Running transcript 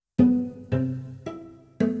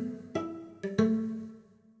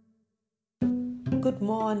Good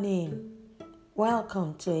morning.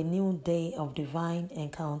 Welcome to a new day of divine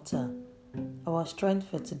encounter. Our strength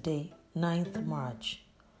for today, 9th March,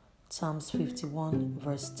 Psalms 51,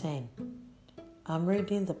 verse 10. I'm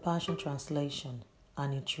reading the Passion Translation,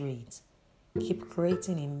 and it reads, "Keep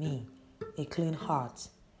creating in me a clean heart.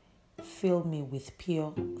 Fill me with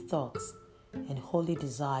pure thoughts and holy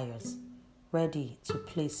desires, ready to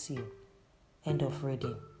please you." End of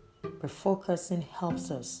reading. Refocusing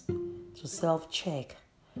helps us to self-check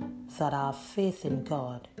that our faith in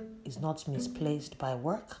God is not misplaced by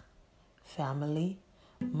work, family,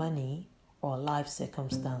 money, or life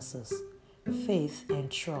circumstances. Faith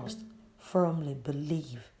and trust firmly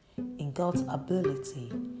believe in God's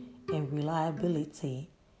ability and reliability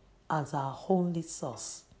as our only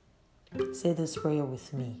source. Say this prayer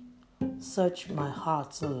with me. Search my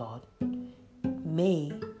heart, O Lord.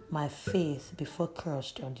 May my faith be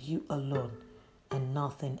focused on you alone and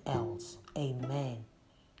nothing else. Amen.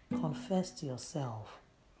 Confess to yourself,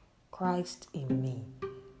 Christ in me,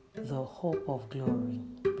 the hope of glory.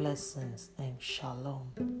 Blessings and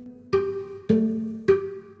shalom.